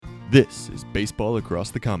This is Baseball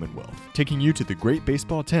Across the Commonwealth, taking you to the great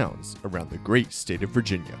baseball towns around the great state of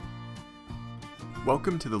Virginia.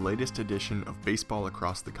 Welcome to the latest edition of Baseball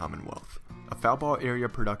Across the Commonwealth, a foul ball area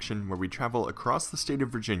production where we travel across the state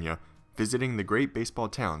of Virginia, visiting the great baseball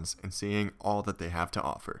towns and seeing all that they have to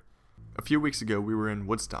offer. A few weeks ago, we were in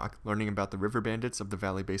Woodstock, learning about the River Bandits of the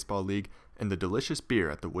Valley Baseball League and the delicious beer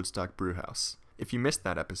at the Woodstock Brewhouse. If you missed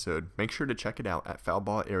that episode, make sure to check it out at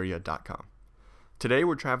foulballarea.com. Today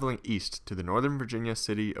we're traveling east to the Northern Virginia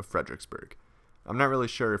city of Fredericksburg. I'm not really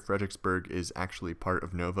sure if Fredericksburg is actually part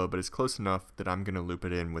of Nova, but it's close enough that I'm going to loop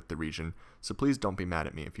it in with the region, so please don't be mad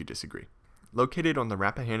at me if you disagree. Located on the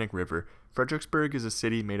Rappahannock River, Fredericksburg is a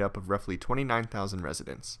city made up of roughly 29,000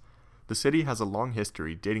 residents. The city has a long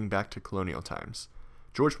history dating back to colonial times.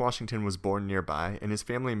 George Washington was born nearby, and his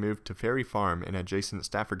family moved to Ferry Farm in adjacent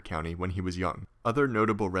Stafford County when he was young. Other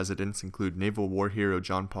notable residents include Naval War hero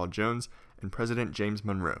John Paul Jones and President James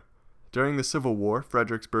Monroe. During the Civil War,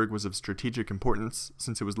 Fredericksburg was of strategic importance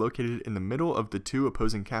since it was located in the middle of the two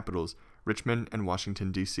opposing capitals, Richmond and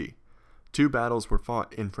Washington, D.C. Two battles were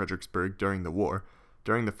fought in Fredericksburg during the war.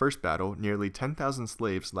 During the first battle, nearly 10,000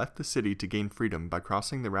 slaves left the city to gain freedom by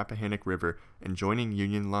crossing the Rappahannock River and joining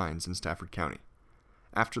Union lines in Stafford County.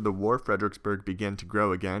 After the war, Fredericksburg began to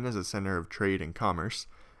grow again as a center of trade and commerce.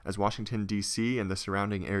 As Washington, D.C. and the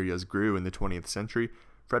surrounding areas grew in the 20th century,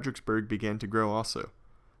 Fredericksburg began to grow also.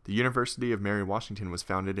 The University of Mary Washington was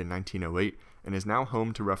founded in 1908 and is now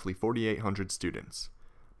home to roughly 4,800 students.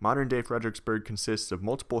 Modern-day Fredericksburg consists of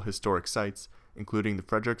multiple historic sites, including the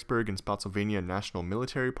Fredericksburg and Spotsylvania National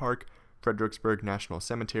Military Park, Fredericksburg National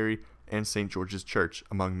Cemetery, and St. George's Church,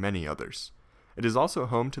 among many others. It is also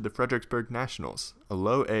home to the Fredericksburg Nationals, a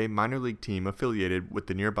low-A minor league team affiliated with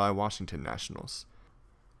the nearby Washington Nationals.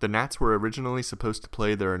 The Nats were originally supposed to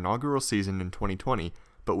play their inaugural season in 2020,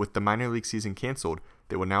 but with the minor league season canceled,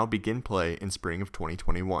 they will now begin play in spring of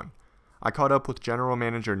 2021. I caught up with General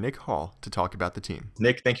Manager Nick Hall to talk about the team.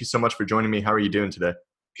 Nick, thank you so much for joining me. How are you doing today?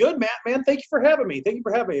 Good, Matt, man. Thank you for having me.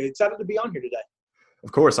 Excited to be on here today.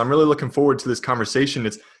 Of course. I'm really looking forward to this conversation.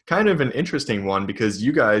 It's kind of an interesting one because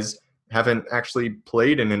you guys haven't actually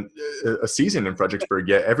played in a season in Fredericksburg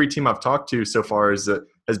yet. Every team I've talked to so far has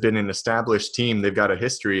been an established team. They've got a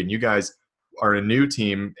history, and you guys are a new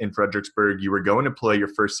team in Fredericksburg. You were going to play your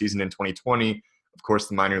first season in 2020. Of course,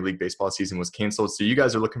 the minor league baseball season was canceled. So you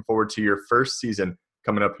guys are looking forward to your first season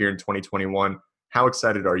coming up here in 2021. How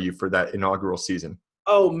excited are you for that inaugural season?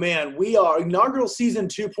 Oh, man, we are inaugural season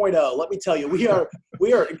 2.0. Let me tell you,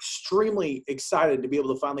 we are extremely excited to be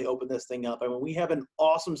able to finally open this thing up. I mean, we have an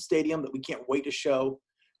awesome stadium that we can't wait to show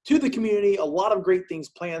to the community. A lot of great things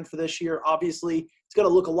planned for this year. Obviously, it's going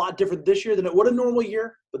to look a lot different this year than it would a normal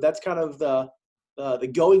year, but that's kind of the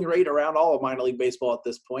going rate around all of minor league baseball at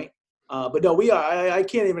this point. But no, I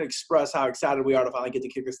can't even express how excited we are to finally get to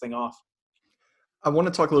kick this thing off. I want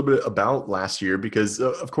to talk a little bit about last year because,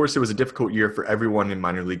 of course, it was a difficult year for everyone in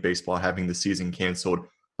minor league baseball having the season canceled.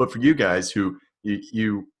 But for you guys who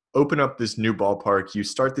you open up this new ballpark, you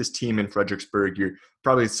start this team in Fredericksburg, you're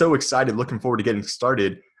probably so excited, looking forward to getting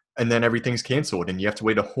started, and then everything's canceled and you have to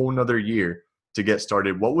wait a whole nother year to get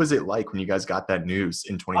started. What was it like when you guys got that news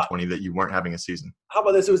in 2020 that you weren't having a season? How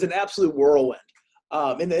about this? It was an absolute whirlwind.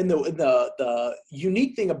 And the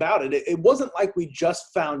unique thing about it, it wasn't like we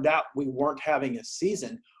just found out we weren't having a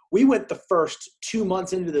season. We went the first 2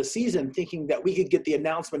 months into the season thinking that we could get the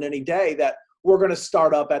announcement any day that we're going to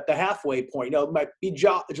start up at the halfway point. You know, it might be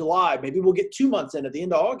July. Maybe we'll get 2 months in at the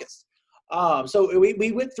end of August. So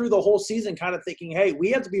we went through the whole season kind of thinking, hey, we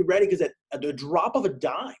have to be ready because at the drop of a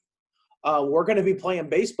dime, we're going to be playing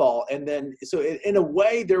baseball. And then so in a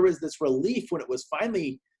way, there was this relief when it was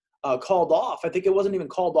finally called off. I think it wasn't even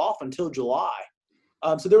called off until July.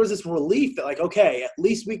 So there was this relief that, like, okay, at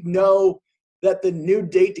least we know that the new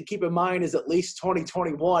date to keep in mind is at least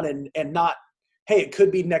 2021 and not, hey, it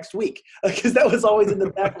could be next week, because that was always in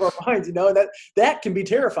the back of our minds, you know, and that can be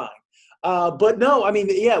terrifying. But no, I mean,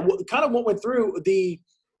 yeah, kind of what went through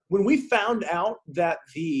when we found out that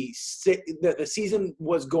the season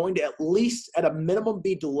was going to at least at a minimum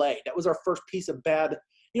be delayed. That was our first piece of bad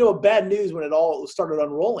news when it all started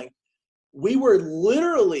unrolling. We were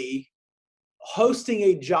literally hosting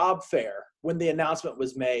a job fair when the announcement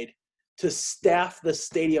was made to staff the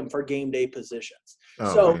stadium for game day positions.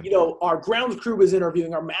 Oh, so, man. You know, our grounds crew was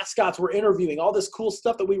interviewing, our mascots were interviewing, all this cool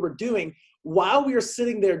stuff that we were doing. While we were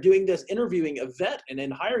sitting there doing this interviewing event and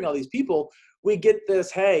then hiring all these people, we get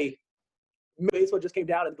this, hey, baseball just came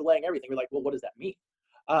down and delaying everything. We're like, well, what does that mean?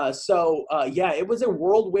 Yeah, it was a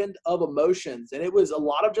whirlwind of emotions, and it was a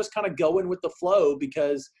lot of just kind of going with the flow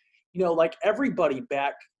because, you know, like everybody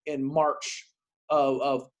back in March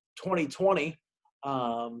of 2020,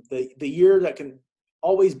 the year that can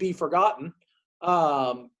always be forgotten.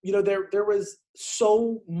 There was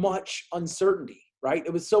so much uncertainty, right?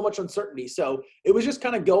 It was so much uncertainty. So it was just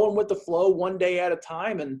kind of going with the flow one day at a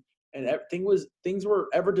time, and things were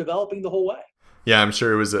ever developing the whole way. Yeah, I'm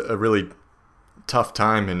sure it was a really tough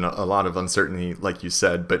time and a lot of uncertainty, like you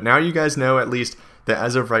said. But now you guys know at least that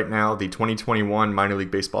as of right now, the 2021 minor league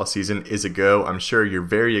baseball season is a go. I'm sure you're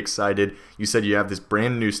very excited. You said you have this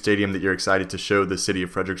brand new stadium that you're excited to show the city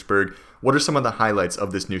of Fredericksburg. What are some of the highlights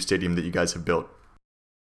of this new stadium that you guys have built?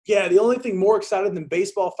 Yeah, the only thing more exciting than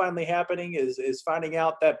baseball finally happening is finding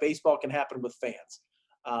out that baseball can happen with fans.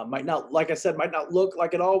 Might not, like I said, might not look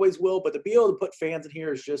like it always will, but to be able to put fans in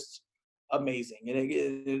here is just amazing.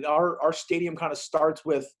 And our stadium kind of starts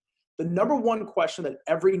with the number one question that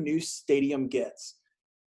every new stadium gets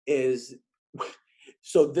is,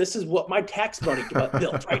 so this is what my tax money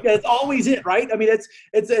built, right? That's always it, right? I mean, it's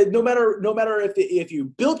no matter if you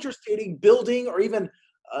built your stadium, building, or even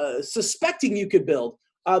suspecting you could build.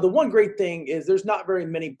 The one great thing is there's not very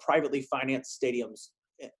many privately financed stadiums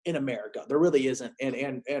in America. There really isn't,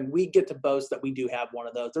 and we get to boast that we do have one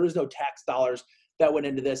of those. There is no tax dollars that went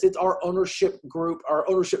into this. It's our ownership group, our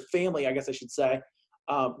ownership family, I guess I should say,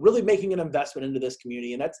 really making an investment into this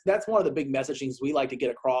community. And that's one of the big messagings we like to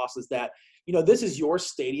get across is that, this is your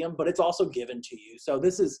stadium, but it's also given to you. So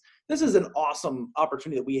this is an awesome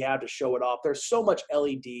opportunity that we have to show it off. There's so much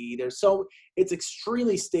LED. It's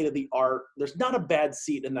extremely state of the art. There's not a bad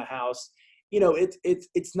seat in the house.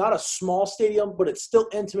 It's not a small stadium, but it's still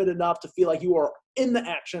intimate enough to feel like you are in the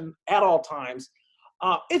action at all times.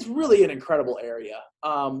 It's really an incredible area.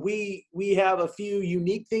 We have a few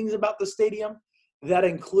unique things about the stadium that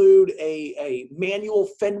include a manual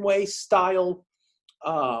Fenway style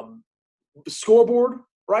scoreboard,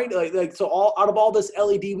 right? So out of all this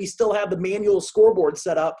LED, we still have the manual scoreboard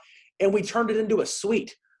set up, and we turned it into a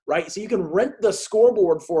suite, right? So you can rent the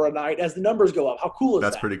scoreboard for a night as the numbers go up. How cool is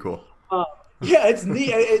that? That's pretty cool. Yeah, it's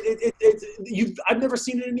neat. I've never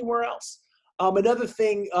seen it anywhere else. Another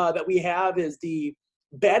thing that we have is the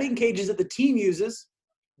batting cages that the team uses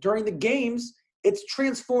during the games. It's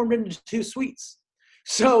transformed into two suites.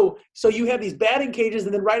 So you have these batting cages,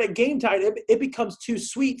 and then right at game time, it becomes two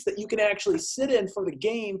suites that you can actually sit in for the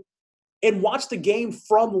game and watch the game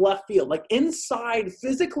from left field. Like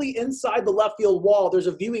physically inside the left field wall, there's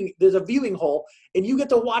a viewing hole, and you get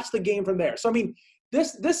to watch the game from there. So I mean,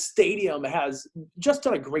 this stadium has just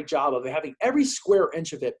done a great job of having every square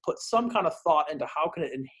inch of it put some kind of thought into how can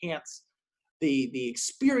it enhance the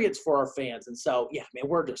experience for our fans. And so, yeah, man,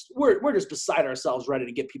 we're just beside ourselves, ready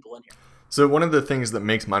to get people in here. So one of the things that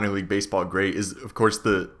makes minor league baseball great is, of course,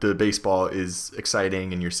 the baseball is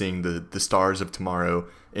exciting, and you're seeing the stars of tomorrow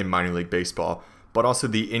in minor league baseball, but also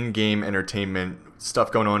the in-game entertainment stuff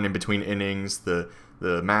going on in between innings, the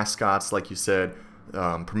mascots, like you said,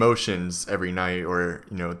 promotions every night or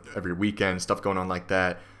every weekend, stuff going on like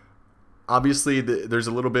that. Obviously, there's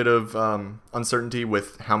a little bit of uncertainty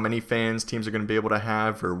with how many fans teams are going to be able to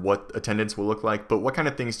have or what attendance will look like. But what kind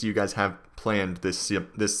of things do you guys have planned this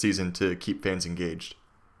season to keep fans engaged?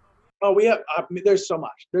 Oh, we have. There's so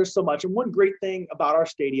much. And one great thing about our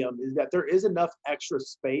stadium is that there is enough extra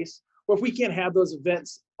space where if we can't have those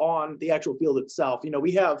events on the actual field itself,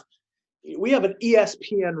 we have an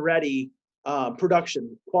ESPN ready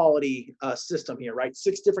production quality system here, right?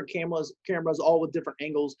 6 different cameras, all with different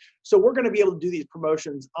angles. So we're going to be able to do these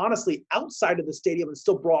promotions, honestly, outside of the stadium and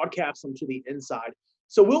still broadcast them to the inside.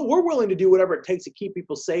 So we're willing to do whatever it takes to keep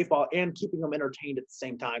people safe and keeping them entertained at the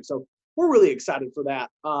same time. So we're really excited for that.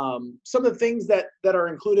 Some of the things that are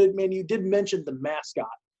included, man, you did mention the mascot.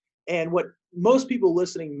 And what most people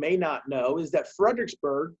listening may not know is that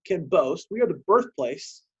Fredericksburg can boast, we are the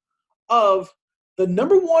birthplace of the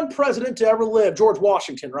number one president to ever live, George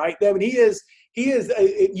Washington, right? I mean, he is.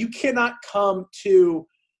 You cannot come to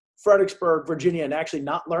Fredericksburg, Virginia, and actually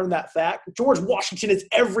not learn that fact. George Washington is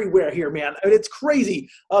everywhere here, man. I mean, it's crazy.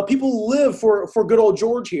 People live for good old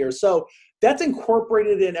George here. So that's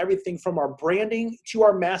incorporated in everything from our branding to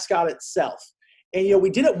our mascot itself. And, we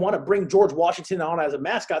didn't want to bring George Washington on as a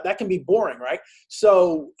mascot. That can be boring, right?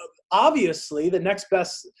 So obviously the next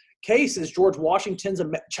best case is George Washington's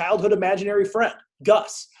childhood imaginary friend,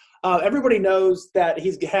 Gus. Everybody knows that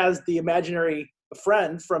he has the imaginary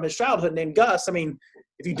friend from his childhood named Gus. I mean,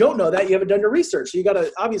 if you don't know that, you haven't done your research. So you got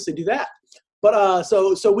to obviously do that. But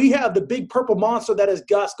so we have the big purple monster that is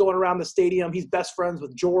Gus going around the stadium. He's best friends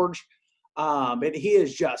with George. And he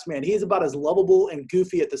is just, man, he is about as lovable and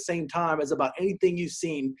goofy at the same time as about anything you've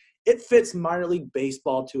seen. It fits minor league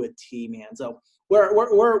baseball to a T, man. So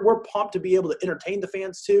we're pumped to be able to entertain the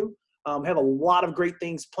fans too. Have a lot of great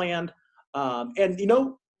things planned. And,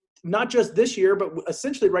 not just this year, but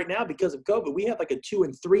essentially right now because of COVID, we have like a 2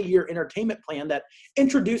 and 3 year entertainment plan that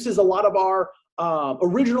introduces a lot of our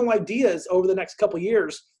original ideas over the next couple of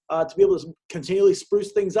years to be able to continually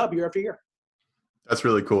spruce things up year after year. That's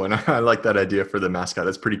really cool. And I like that idea for the mascot.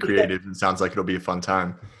 That's pretty creative and sounds like it'll be a fun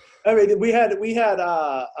time. I mean, we had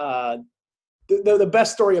the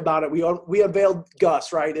best story about it. We unveiled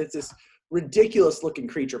Gus, right? It's this ridiculous looking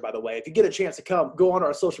creature, by the way. If you get a chance to go on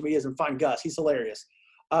our social medias and find Gus, he's hilarious.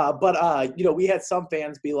 But we had some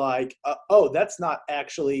fans be like, oh, that's not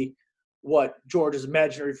actually what George's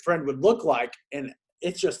imaginary friend would look like. And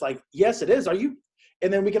it's just like, yes, it is. Are you?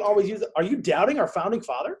 And then we can always use, are you doubting our founding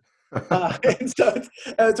father? And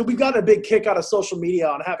so we've gotten a big kick out of social media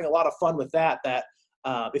on having a lot of fun with that. That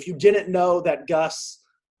if you didn't know that Gus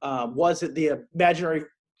wasn't the imaginary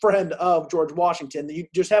friend of George Washington, you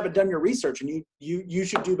just haven't done your research, and you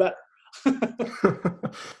should do better.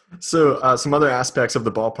 So some other aspects of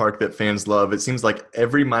the ballpark that fans love, it seems like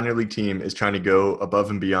every minor league team is trying to go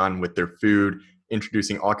above and beyond with their food,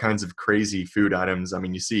 introducing all kinds of crazy food items. I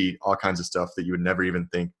mean, you see all kinds of stuff that you would never even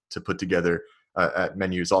think to put together at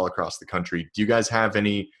menus all across the country. Do you guys have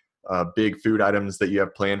any big food items that you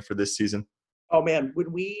have planned for this season? Oh man,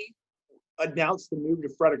 when we announced the move to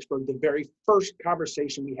Fredericksburg, the very first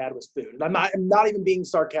conversation we had was food. And I'm not even being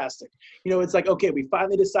sarcastic. It's like, okay, we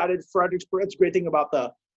finally decided Fredericksburg. That's a great thing about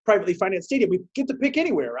the privately financed stadium. We get to pick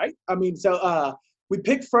anywhere, right? I mean, so we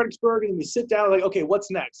picked Fredericksburg and we sit down like, okay, what's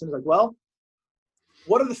next? And it's like, well,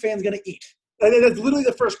 what are the fans going to eat? And that's literally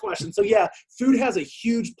the first question. So yeah, food has a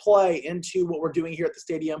huge play into what we're doing here at the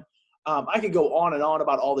stadium. I could go on and on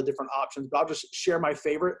about all the different options, but I'll just share my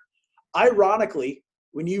favorite. Ironically,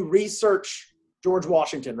 when you research George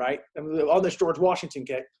Washington, right, on this George Washington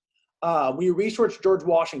kick, when you research George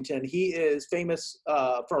Washington, he is famous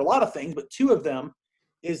for a lot of things, but two of them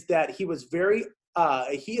is that he was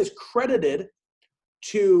he is credited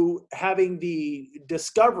to having the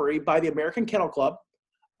discovery by the American Kennel Club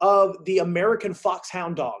of the American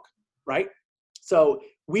Foxhound dog, right? So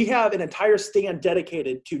we have an entire stand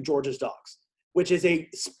dedicated to George's dogs, which is a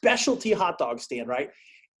specialty hot dog stand, right?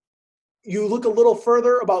 You look a little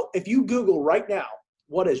further if you Google right now,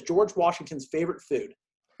 what is George Washington's favorite food?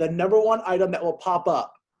 The number one item that will pop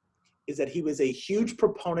up is that he was a huge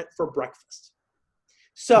proponent for breakfast.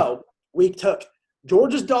 So we took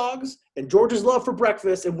George's dogs and George's love for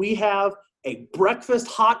breakfast, and we have a breakfast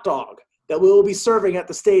hot dog that we will be serving at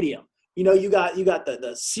the stadium. You got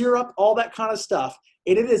the syrup, all that kind of stuff.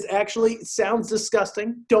 And it sounds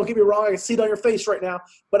disgusting. Don't get me wrong. I can see it on your face right now.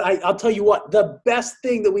 But I'll tell you what, the best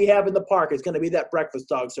thing that we have in the park is going to be that breakfast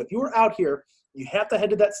dog. So if you were out here, you have to head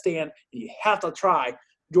to that stand and you have to try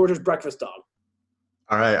George's breakfast dog.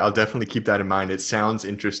 All right. I'll definitely keep that in mind. It sounds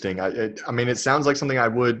interesting. I mean, it sounds like something I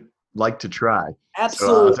would like to try.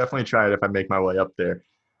 Absolutely. So I'll definitely try it if I make my way up there.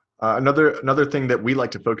 Another thing that we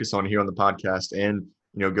like to focus on here on the podcast and,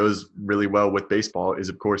 goes really well with baseball is,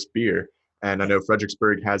 of course, beer. And I know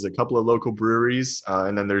Fredericksburg has a couple of local breweries,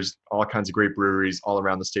 and then there's all kinds of great breweries all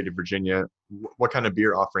around the state of Virginia. What kind of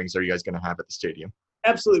beer offerings are you guys going to have at the stadium?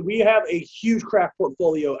 Absolutely. We have a huge craft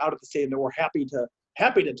portfolio out at the stadium that we're happy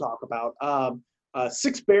to talk about.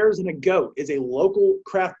 Six Bears and a Goat is a local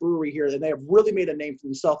craft brewery here, and they have really made a name for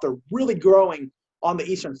themselves. They're really growing on the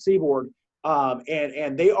Eastern Seaboard,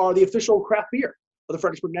 and they are the official craft beer of the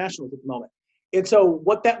Fredericksburg Nationals at the moment. And so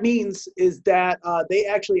what that means is that they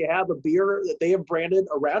actually have a beer that they have branded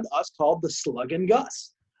around us called the Sluggin'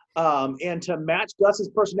 Gus. And to match Gus's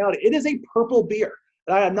personality, it is a purple beer.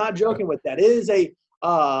 And I am not joking with that. It is a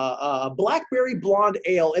blackberry blonde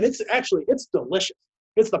ale, and it's delicious.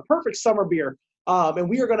 It's the perfect summer beer. And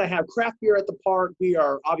we are going to have craft beer at the park. We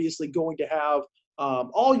are obviously going to have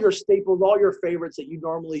all your staples, all your favorites that you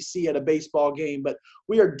normally see at a baseball game. But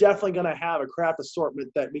we are definitely going to have a craft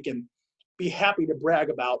assortment that we can be happy to brag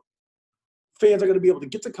about. Fans are going to be able to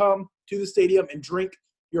get to come to the stadium and drink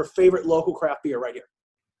your favorite local craft beer right here.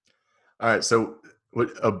 All right. So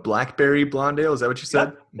a blackberry blonde ale, is that what you said?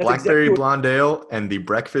 Yep, Blackberry blonde ale and the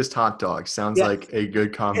breakfast hot dog. Sounds like a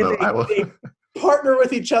good combo. They partner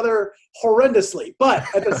with each other horrendously, but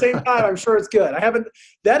at the same time, I'm sure it's good.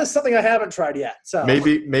 That is something I haven't tried yet. So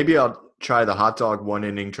maybe I'll try the hot dog one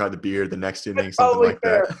inning, try the beer the next inning, something like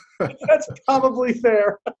that. That's probably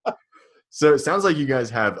fair. So it sounds like you guys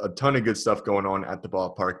have a ton of good stuff going on at the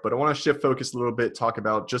ballpark, but I want to shift focus a little bit, talk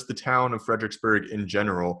about just the town of Fredericksburg in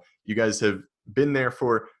general. You guys have been there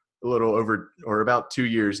for a little over or about 2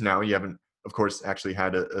 years now. You haven't, of course, actually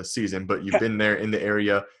had a season, but you've been there in the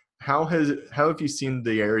area. How have you seen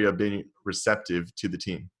the area being receptive to the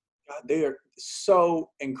team? God, they are so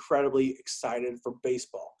incredibly excited for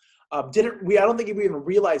baseball. I don't think we even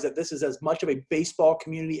realized that this is as much of a baseball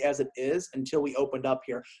community as it is until we opened up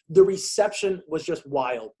here. The reception was just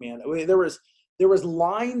wild, man. I mean, there was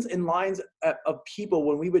lines and lines of people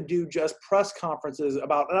when we would do just press conferences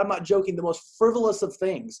about, and I'm not joking, the most frivolous of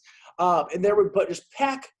things. And there would just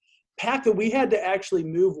pack that we had to actually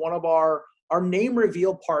move one of our name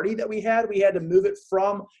reveal party that we had to move it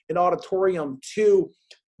from an auditorium to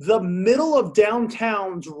the middle of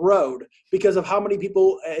downtown's road because of how many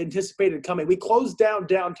people anticipated coming. We closed down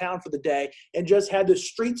downtown for the day and just had the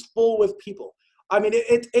streets full with people. I mean,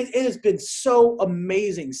 it has been so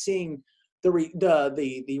amazing seeing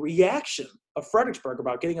the reaction of Fredericksburg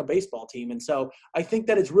about getting a baseball team. And so I think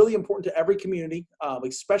that it's really important to every community,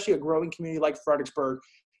 especially a growing community like Fredericksburg,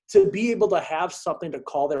 to be able to have something to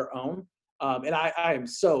call their own. And I am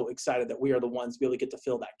so excited that we are the ones to be able to get to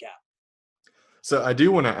fill that gap. So I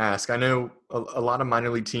do want to ask, I know a lot of minor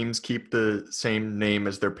league teams keep the same name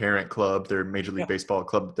as their parent club, their Major League Baseball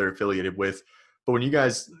club that they're affiliated with. But when you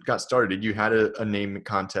guys got started, you had a name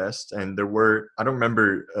contest, and there were, I don't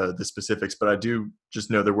remember the specifics, but I do just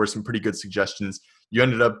know there were some pretty good suggestions. You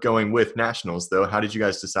ended up going with Nationals, though. How did you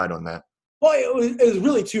guys decide on that? Well, it was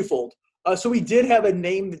really twofold. So we did have a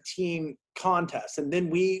name the team contest, and then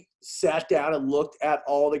we sat down and looked at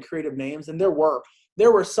all the creative names, and there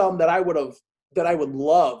were some that I would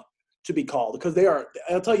love to be called because they are.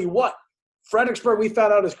 I'll tell you what, Fredericksburg we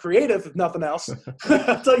found out is creative, if nothing else.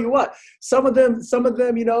 I'll tell you what, some of them,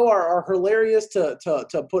 are hilarious to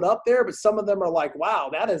put up there, but some of them are like, wow,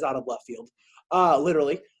 that is out of left field,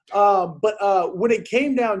 literally. But when it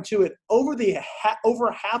came down to it,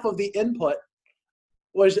 over half of the input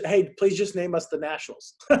was, hey, please just name us the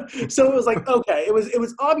Nationals. So it was like, okay, it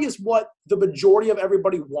was obvious what the majority of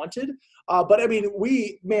everybody wanted. But I mean,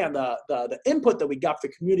 the input that we got from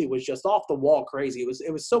the community was just off the wall crazy.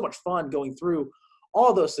 It was so much fun going through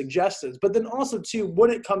all those suggestions. But then also too,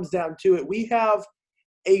 when it comes down to it, we have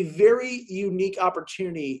a very unique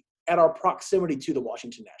opportunity at our proximity to the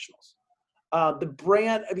Washington Nationals. The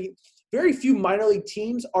brand, I mean, very few minor league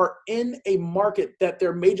teams are in a market that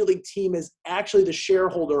their major league team is actually the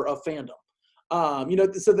shareholder of fandom. You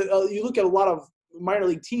look at a lot of minor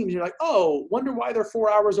league teams, you're like, oh, wonder why they're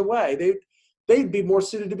 4 hours away. They'd be more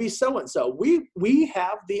suited to be so-and-so. We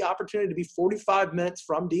have the opportunity to be 45 minutes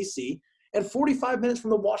from DC and 45 minutes from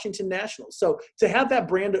the Washington Nationals. So to have that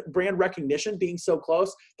brand recognition being so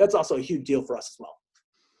close, that's also a huge deal for us as well.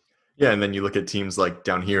 Yeah, and then you look at teams like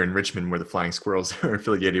down here in Richmond where the Flying Squirrels are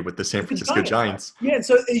affiliated with the San Francisco Giants. Yeah, and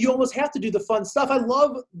so you almost have to do the fun stuff. I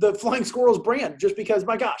love the Flying Squirrels brand just because,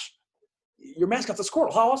 my gosh, your mascot's a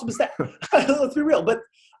squirrel. How awesome is that? Let's be real. But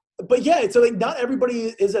yeah, so like not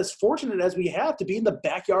everybody is as fortunate as we have to be in the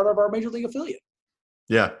backyard of our major league affiliate.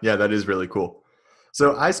 Yeah, that is really cool.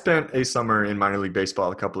 So I spent a summer in minor league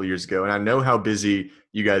baseball a couple of years ago, and I know how busy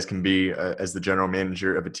you guys can be as the general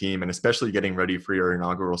manager of a team, and especially getting ready for your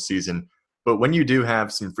inaugural season. But when you do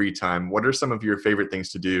have some free time, what are some of your favorite things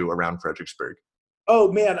to do around Fredericksburg? Oh,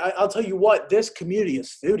 man, I'll tell you what, this community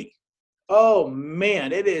is foodie. Oh,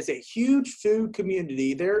 man, it is a huge food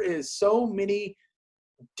community. There is so many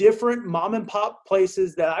different mom and pop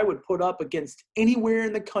places that I would put up against anywhere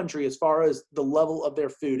in the country as far as the level of their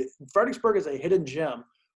food. Fredericksburg is a hidden gem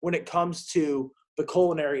when it comes to the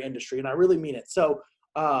culinary industry, and I really mean it. So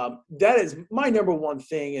that is my number one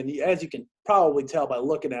thing, and as you can probably tell by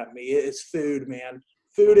looking at me, it's food, man.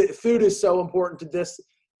 Food is so important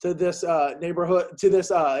to this neighborhood, to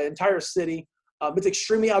this entire city. It's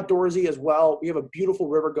extremely outdoorsy as well. We have a beautiful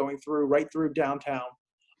river going right through downtown.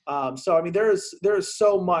 So, I mean, there is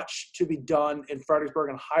so much to be done in Fredericksburg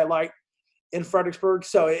and highlight in Fredericksburg.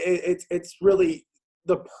 So it's really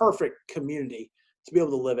the perfect community to be able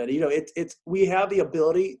to live in. We have the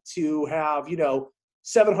ability to have,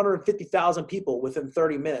 750,000 people within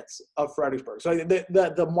 30 minutes of Fredericksburg. So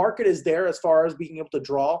the market is there as far as being able to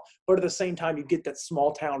draw, but at the same time, you get that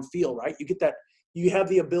small town feel, right? You have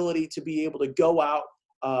the ability to be able to go out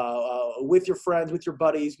with your friends, with your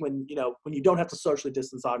buddies, when you don't have to socially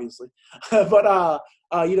distance, obviously, but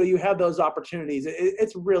you have those opportunities.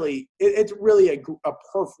 It's really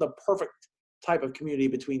the perfect type of community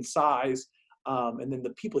between size, and then the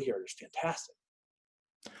people here are just fantastic.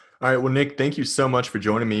 All right. Well, Nick, thank you so much for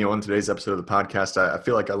joining me on today's episode of the podcast. I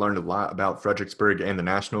feel like I learned a lot about Fredericksburg and the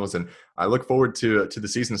Nationals, and I look forward to the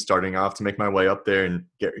season starting. I'll have to make my way up there and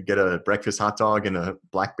get a breakfast hot dog and a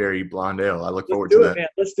blackberry blonde ale. I look forward to that. Man.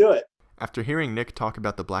 Let's do it. After hearing Nick talk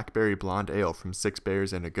about the blackberry blonde ale from Six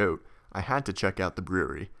Bears and a Goat, I had to check out the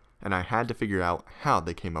brewery, and I had to figure out how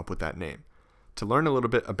they came up with that name. To learn a little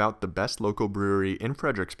bit about the best local brewery in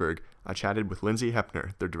Fredericksburg, I chatted with Lindsay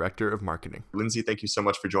Hepner, their Director of Marketing. Lindsay, thank you so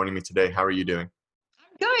much for joining me today. How are you doing?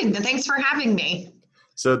 Good. Thanks for having me.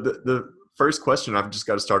 So the first question I've just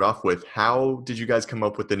got to start off with, how did you guys come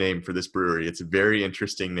up with the name for this brewery? It's a very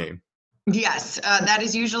interesting name. Yes, that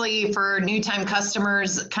is usually for new-time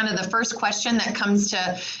customers, kind of the first question that comes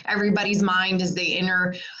to everybody's mind as they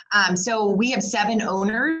enter. So we have 7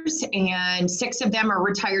 owners, and 6 of them are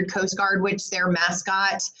retired Coast Guard, which their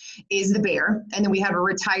mascot is the bear. And then we have a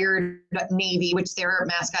retired Navy, which their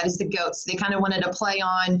mascot is the goat. So they kind of wanted to play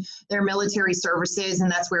on their military services,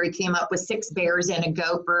 and that's where we came up with 6 bears and a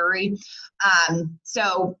goat brewery.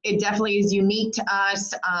 So it definitely is unique to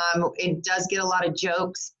us. It does get a lot of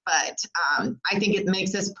jokes, but I think it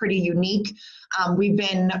makes us pretty unique. We've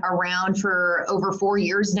been around for over 4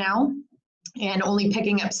 years now and only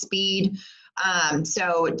picking up speed.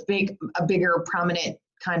 So it's a bigger prominent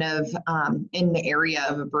kind of in the area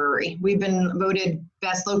of a brewery. We've been voted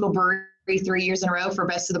best local brewery 3 years in a row for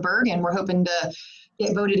Best of the Burg, and we're hoping to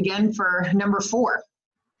get voted again for number 4.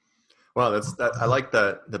 Wow, I like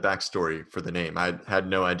the backstory for the name. I had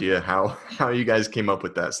no idea how you guys came up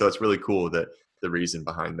with that. So it's really cool that the reason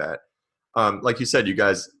behind that. Like you said, you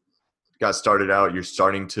guys got started out. You're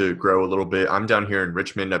starting to grow a little bit. I'm down here in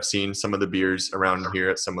Richmond. I've seen some of the beers around here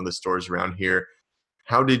at some of the stores around here.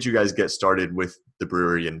 How did you guys get started with the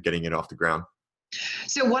brewery and getting it off the ground?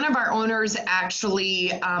 So one of our owners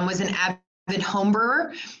actually was an avid home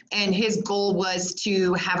brewer, and his goal was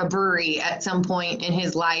to have a brewery at some point in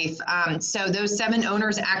his life. So those 7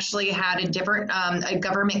 owners actually had a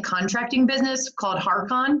government contracting business called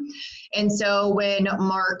Harcon. And so when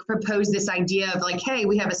Mark proposed this idea of like, hey,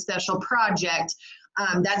 we have a special project,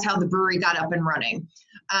 that's how the brewery got up and running.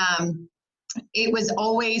 It was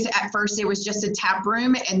always, at first, it was just a tap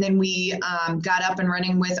room, and then we got up and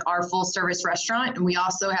running with our full service restaurant. And we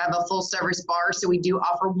also have a full service bar, so we do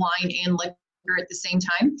offer wine and liquor at the same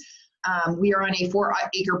time. We are on a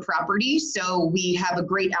 4-acre property, so we have a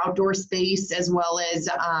great outdoor space, as well as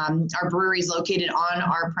our brewery is located on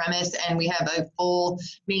our premise, and we have a full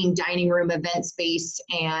main dining room event space.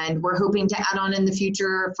 And we're hoping to add on in the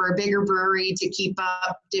future for a bigger brewery to keep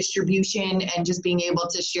up distribution and just being able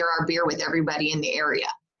to share our beer with everybody in the area.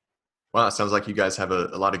 Wow, it sounds like you guys have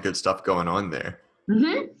a lot of good stuff going on there.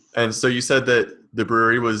 Mm-hmm. And so you said that the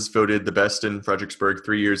brewery was voted the best in Fredericksburg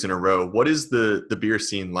 3 years in a row. What is the beer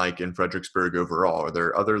scene like in Fredericksburg overall? Are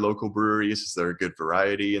there other local breweries? Is there a good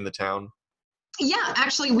variety in the town? Yeah,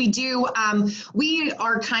 actually we do. We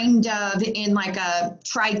are kind of in like a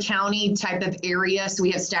tri-county type of area. So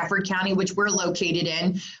we have Stafford County, which we're located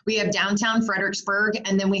in. We have downtown Fredericksburg,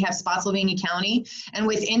 and then we have Spotsylvania County. And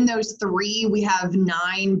within those 3, we have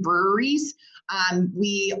 9 breweries.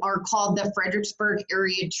 We are called the Fredericksburg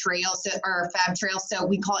Area Trail, or Fab Trail, so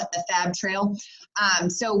we call it the Fab Trail.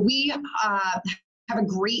 So we have a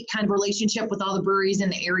great kind of relationship with all the breweries in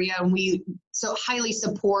the area, and we so highly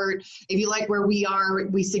support. If you like where we are,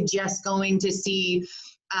 we suggest going to see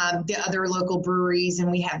the other local breweries, and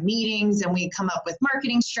we have meetings, and we come up with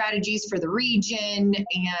marketing strategies for the region.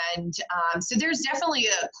 And so there's definitely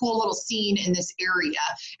a cool little scene in this area,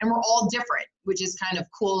 and we're all different, which is kind of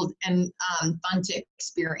cool and fun to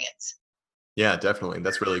experience. Yeah, definitely.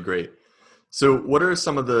 That's really great. So what are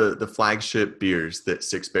some of the flagship beers that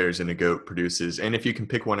Six Bears and a Goat produces? And if you can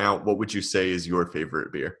pick one out, what would you say is your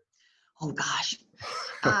favorite beer? Oh, gosh.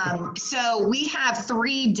 So we have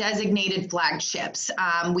 3 designated flagships.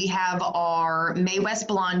 We have our May West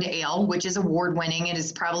Blonde Ale, which is award-winning. It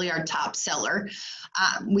is probably our top seller.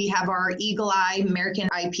 We have our Eagle Eye American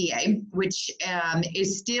IPA, which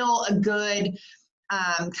is still a good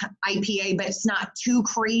IPA, but it's not too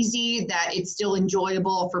crazy that it's still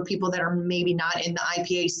enjoyable for people that are maybe not in the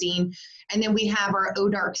IPA scene. And then we have our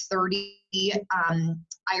O-Dark 30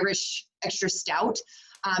 Irish Extra Stout.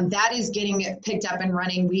 That is getting picked up and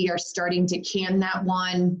running. We are starting to can that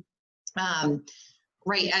one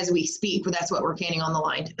right as we speak. That's what we're canning on the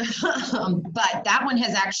line. But that one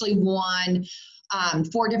has actually won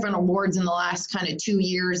 4 different awards in the last kind of 2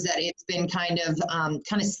 years that it's been kind of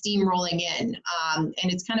steamrolling in. And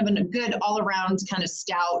it's kind of a good all-around kind of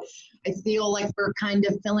stout. I feel like we're kind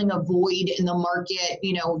of filling a void in the market.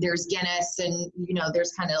 You know, there's Guinness and, you know,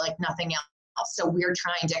 there's kind of like nothing else. So we're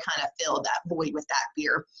trying to kind of fill that void with that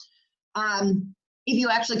beer. If you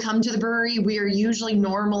actually come to the brewery, we are usually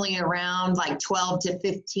normally around like 12 to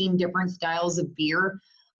 15 different styles of beer.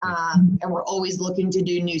 And we're always looking to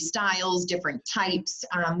do new styles, different types.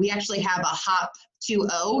 We actually have a hop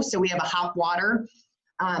 2.0, so we have a hop water.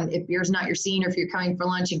 If beer's not your scene, or if you're coming for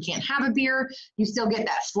lunch and can't have a beer, you still get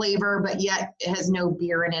that flavor, but yet it has no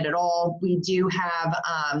beer in it at all. We do have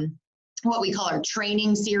what we call our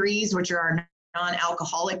training series, which are our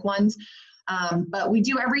non-alcoholic ones. But we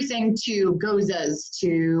do everything to gozas,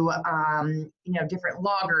 to, different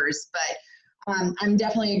lagers, but I'm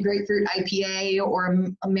definitely a grapefruit IPA or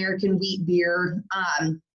American wheat beer.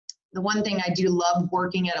 The one thing I do love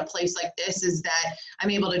working at a place like this is that I'm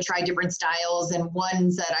able to try different styles, and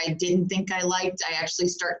ones that I didn't think I liked, I actually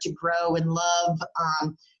start to grow and love.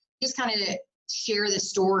 Just kind of share the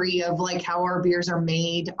story of like how our beers are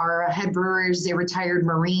made. Our head brewer is a retired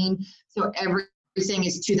Marine, so everything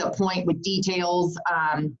is to the point with details,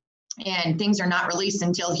 and things are not released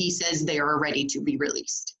until he says they are ready to be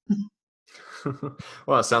released.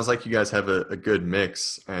 Well, it sounds like you guys have a good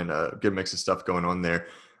mix and a good mix of stuff going on there.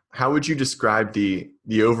 How would you describe the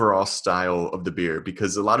overall style of the beer?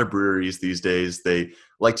 Because a lot of breweries these days, they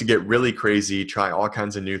like to get really crazy, try all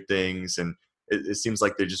kinds of new things, and it seems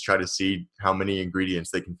like they just try to see how many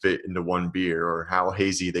ingredients they can fit into one beer or how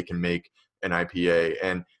hazy they can make an IPA.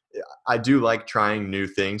 And I do like trying new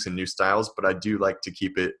things and new styles, but I do like to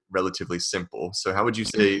keep it relatively simple. So how would you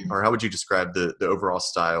say, or how would you describe the overall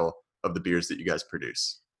style of the beers that you guys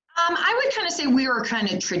produce? I would kind of say we were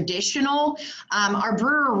kind of traditional. Our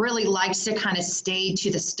brewer really likes to kind of stay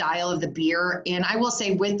to the style of the beer. And I will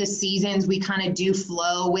say with the seasons, we kind of do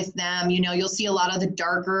flow with them. You'll see a lot of the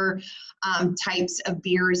darker types of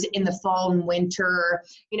beers in the fall and winter,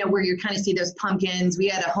 where you kind of see those pumpkins. We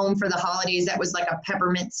had a Home for the Holidays that was like a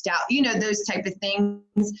peppermint stout, those type of things.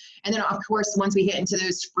 And then, of course, once we hit into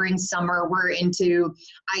those spring, summer, we're into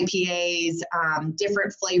IPAs,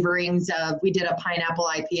 different flavorings of, we did a pineapple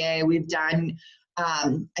IPA. We've done,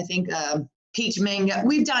 peach mango.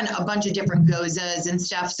 We've done a bunch of different gozas and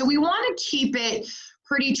stuff. So we want to keep it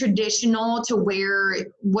pretty traditional to where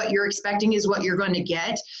what you're expecting is what you're going to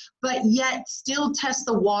get, but yet still test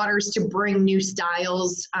the waters to bring new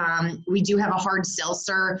styles. We do have a hard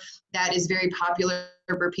seltzer that is very popular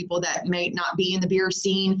for people that may not be in the beer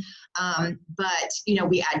scene, but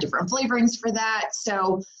we add different flavorings for that.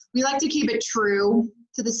 So we like to keep it true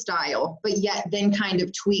to the style, but yet then kind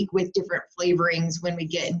of tweak with different flavorings when we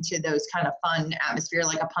get into those kind of fun atmosphere,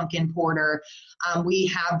 like a pumpkin porter. We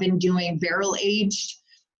have been doing barrel aged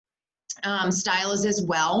styles as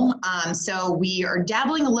well. So we are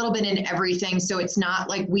dabbling a little bit in everything. So it's not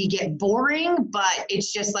like we get boring, but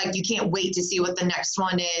it's just like you can't wait to see what the next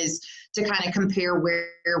one is to kind of compare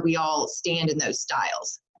where we all stand in those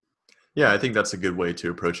styles. Yeah, I think that's a good way to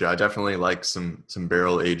approach it. I definitely like some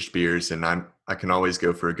barrel aged beers, and I can always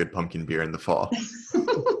go for a good pumpkin beer in the fall.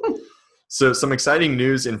 So some exciting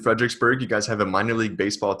news in Fredericksburg. You guys have a minor league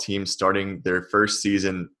baseball team starting their first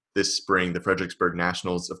season this spring, the Fredericksburg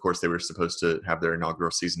Nationals. Of course, they were supposed to have their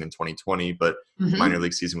inaugural season in 2020, but the minor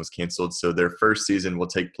league season was canceled. So their first season will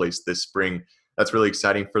take place this spring. That's really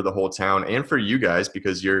exciting for the whole town and for you guys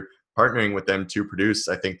because you're partnering with them to produce,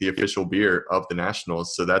 I think, the official beer of the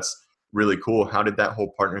Nationals. So that's really cool. How did that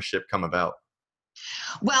whole partnership come about?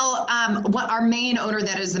 Well, what our main owner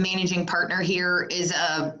that is the managing partner here is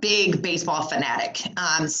a big baseball fanatic.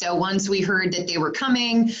 So once we heard that they were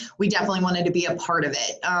coming, we definitely wanted to be a part of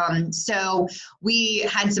it. So we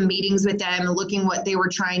had some meetings with them looking what they were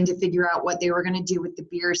trying to figure out what they were going to do with the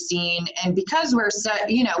beer scene. And because we're so,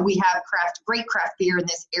 we have great craft beer in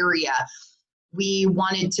this area, we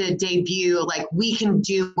wanted to debut, like, we can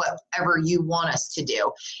do whatever you want us to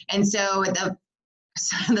do. And so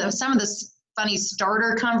some of the funny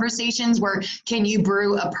starter conversations were, can you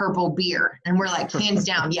brew a purple beer? And we're like, hands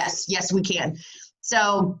down, yes, we can.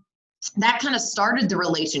 So that kind of started the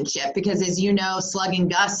relationship because, as you know, Slug and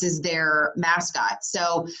Gus is their mascot.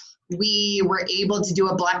 So we were able to do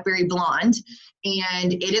a blackberry blonde,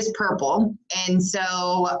 and it is purple. And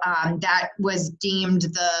so that was deemed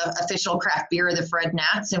the official craft beer of the Fred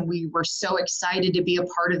Nats. And we were so excited to be a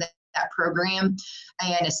part of that program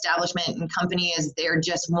and establishment and company, as they're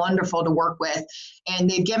just wonderful to work with. And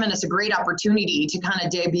they've given us a great opportunity to kind of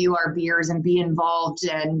debut our beers and be involved.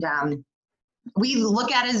 And we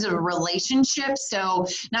look at it as a relationship. So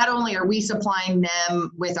not only are we supplying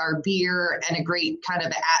them with our beer and a great kind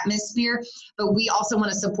of atmosphere, but we also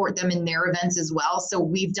want to support them in their events as well. So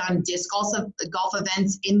we've done disc golf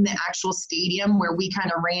events in the actual stadium where we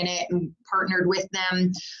kind of ran it and partnered with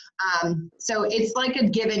them. So it's like a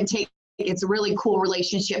give and take. It's a really cool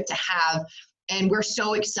relationship to have. And we're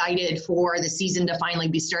so excited for the season to finally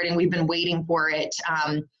be starting. We've been waiting for it.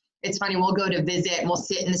 It's funny, we'll go to visit and we'll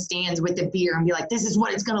sit in the stands with the beer and be like, this is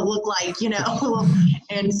what it's going to look like,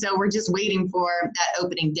 And so we're just waiting for that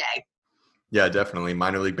opening day. Yeah, definitely.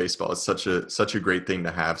 Minor league baseball is such a great thing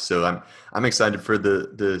to have. So I'm excited for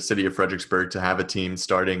the city of Fredericksburg to have a team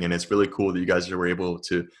starting, and it's really cool that you guys were able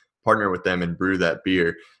to partner with them and brew that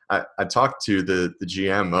beer. I talked to the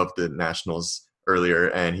GM of the Nationals earlier,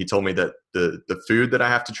 and he told me that the food that I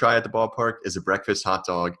have to try at the ballpark is a breakfast hot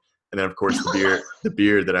dog, and then of course the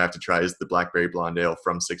beer that I have to try is the Blackberry Blonde Ale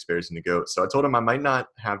from Six Bears and a Goat. So I told him I might not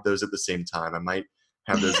have those at the same time. I might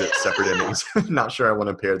have those at separate innings. Not sure I want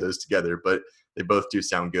to pair those together, but they both do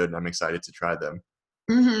sound good, and I'm excited to try them.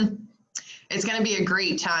 Mm-hmm. It's going to be a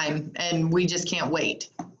great time, and we just can't wait.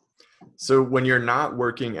 So when you're not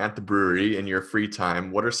working at the brewery in your free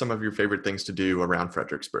time, what are some of your favorite things to do around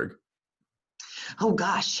Fredericksburg? Oh,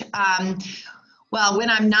 gosh. Well, when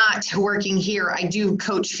I'm not working here, I do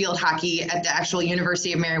coach field hockey at the actual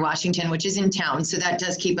University of Mary Washington, which is in town. So that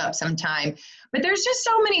does keep up some time. But there's just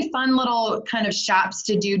so many fun little kind of shops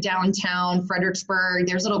to do downtown Fredericksburg.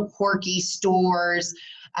 There's little quirky stores.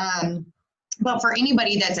 But for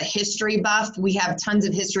anybody that's a history buff, we have tons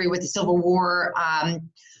of history with the Civil War,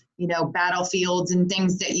 battlefields and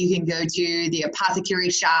things that you can go to, the apothecary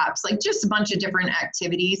shops, like just a bunch of different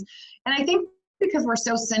activities. And I think because we're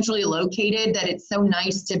so centrally located that it's so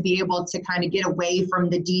nice to be able to kind of get away from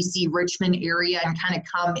the DC Richmond area and kind of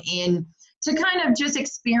come in to kind of just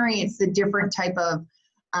experience the different type of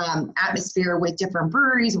atmosphere with different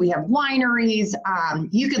breweries. We have wineries.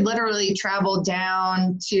 You could literally travel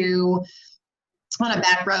down to on a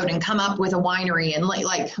back road and come up with a winery and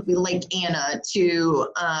like Lake Anna to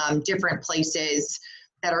different places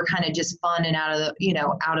that are kind of just fun and out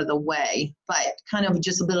of the way, but kind of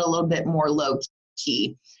just a little bit more low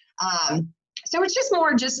key. So it's just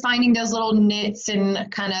more just finding those little nits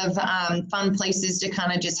and kind of fun places to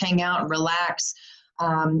kind of just hang out and relax,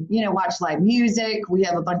 watch live music. We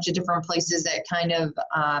have a bunch of different places that kind of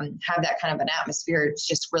have that kind of an atmosphere. It's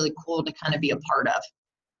just really cool to kind of be a part of.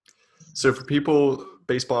 So for people,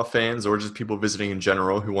 baseball fans, or just people visiting in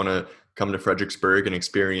general who want to come to Fredericksburg and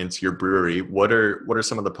experience your brewery, what are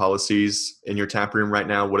some of the policies in your tap room right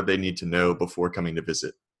now? What do they need to know before coming to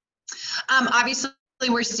visit? Obviously,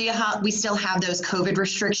 we still have those COVID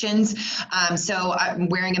restrictions. So I'm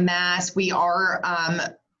wearing a mask. We are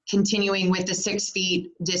continuing with the 6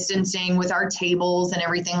 feet distancing with our tables and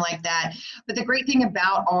everything like that. But the great thing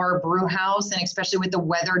about our brew house, and especially with the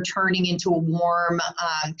weather turning into a warm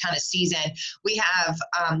kind of season, we have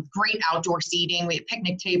great outdoor seating. We have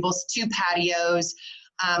picnic tables, 2 patios.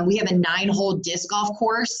 We have a 9-hole disc golf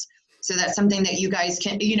course. So that's something that you guys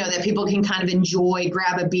can, that people can kind of enjoy,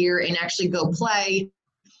 grab a beer and actually go play.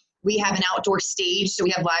 We have an outdoor stage, so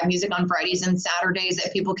we have live music on Fridays and Saturdays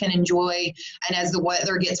that people can enjoy. And as the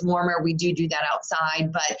weather gets warmer, we do that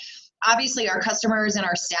outside. But obviously, our customers and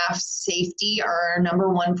our staff's safety are our number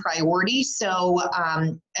one priority. So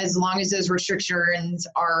as long as those restrictions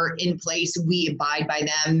are in place, we abide by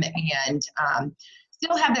them and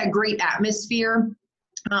still have that great atmosphere.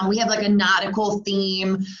 We have like a nautical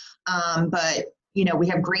theme, but we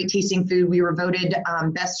have great tasting food. We were voted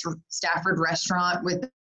best Stafford restaurant with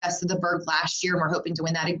Best of the Berg last year, and we're hoping to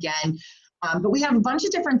win that again. But we have a bunch of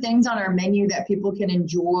different things on our menu that people can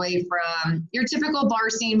enjoy, from your typical bar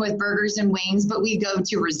scene with burgers and wings, but we go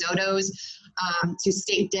to risottos, to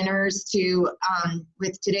steak dinners, to,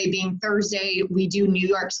 with today being Thursday, we do New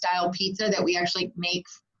York style pizza that we actually make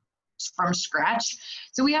from scratch.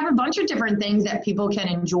 So we have a bunch of different things that people can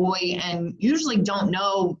enjoy and usually don't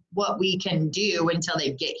know what we can do until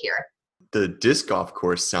they get here. The disc golf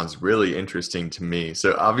course sounds really interesting to me.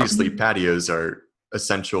 So obviously patios are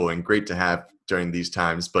essential and great to have during these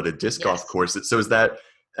times, but a disc golf course. So is that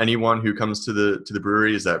anyone who comes to the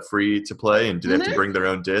brewery, is that free to play? And do they have to bring their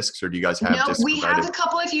own discs, or do you guys have discs we provided? have a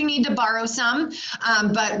couple if you need to borrow some,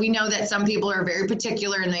 but we know that some people are very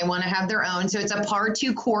particular and they want to have their own. So it's a par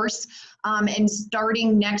 2 course. And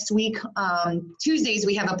starting next week, Tuesdays,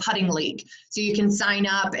 we have a putting league. So you can sign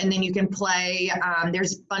up and then you can play.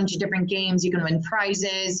 There's a bunch of different games. You can win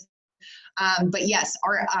prizes. But yes,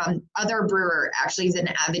 our other brewer actually is an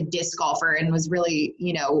avid disc golfer and was really,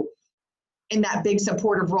 in that big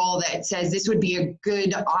supportive role that says this would be a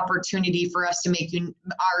good opportunity for us to make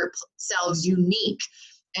ourselves unique.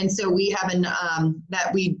 And so we have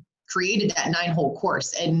that we created that 9-hole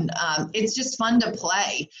course, and it's just fun to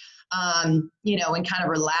play. And kind of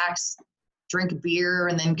relax, drink a beer,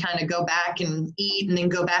 and then kind of go back and eat and then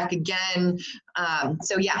go back again.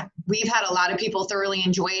 So yeah, we've had a lot of people thoroughly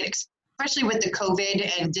enjoy it, especially with the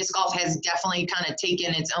COVID, and disc golf has definitely kind of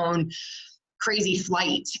taken its own crazy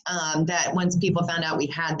flight. That once people found out we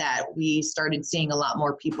had that, we started seeing a lot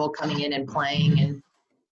more people coming in and playing, and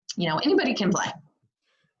anybody can play.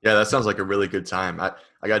 Yeah, that sounds like a really good time. I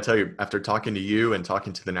got to tell you, after talking to you and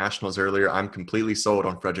talking to the Nationals earlier, I'm completely sold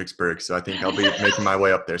on Fredericksburg. So I think I'll be making my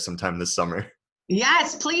way up there sometime this summer.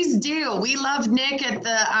 Yes, please do. We love Nick at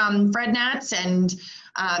the Fred Nats, and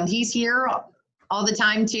he's here all the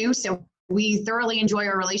time too. So we thoroughly enjoy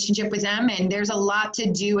our relationship with them, and there's a lot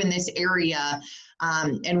to do in this area.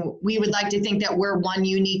 And we would like to think that we're one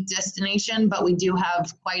unique destination, but we do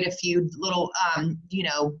have quite a few little,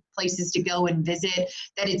 places to go and visit,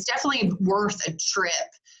 that it's definitely worth a trip,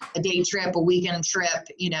 a day trip, a weekend trip,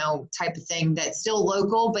 type of thing that's still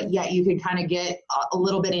local, but yet you could kind of get a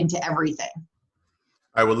little bit into everything.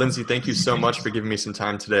 All right, well, Lindsay, thank you so much for giving me some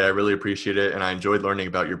time today. I really appreciate it, and I enjoyed learning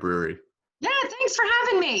about your brewery. Yeah, thanks for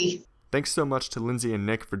having me. Thanks so much to Lindsay and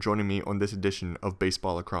Nick for joining me on this edition of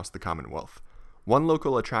Baseball Across the Commonwealth. One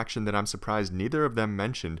local attraction that I'm surprised neither of them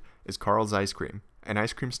mentioned is Carl's Ice Cream, an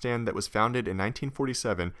ice cream stand that was founded in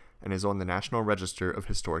 1947 and is on the National Register of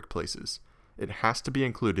Historic Places. It has to be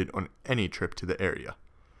included on any trip to the area.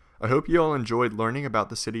 I hope you all enjoyed learning about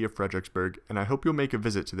the city of Fredericksburg, and I hope you'll make a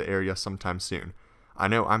visit to the area sometime soon. I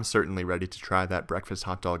know I'm certainly ready to try that breakfast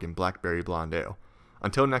hot dog and blackberry blonde ale.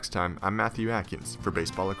 Until next time, I'm Matthew Atkins for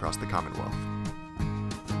Baseball Across the Commonwealth.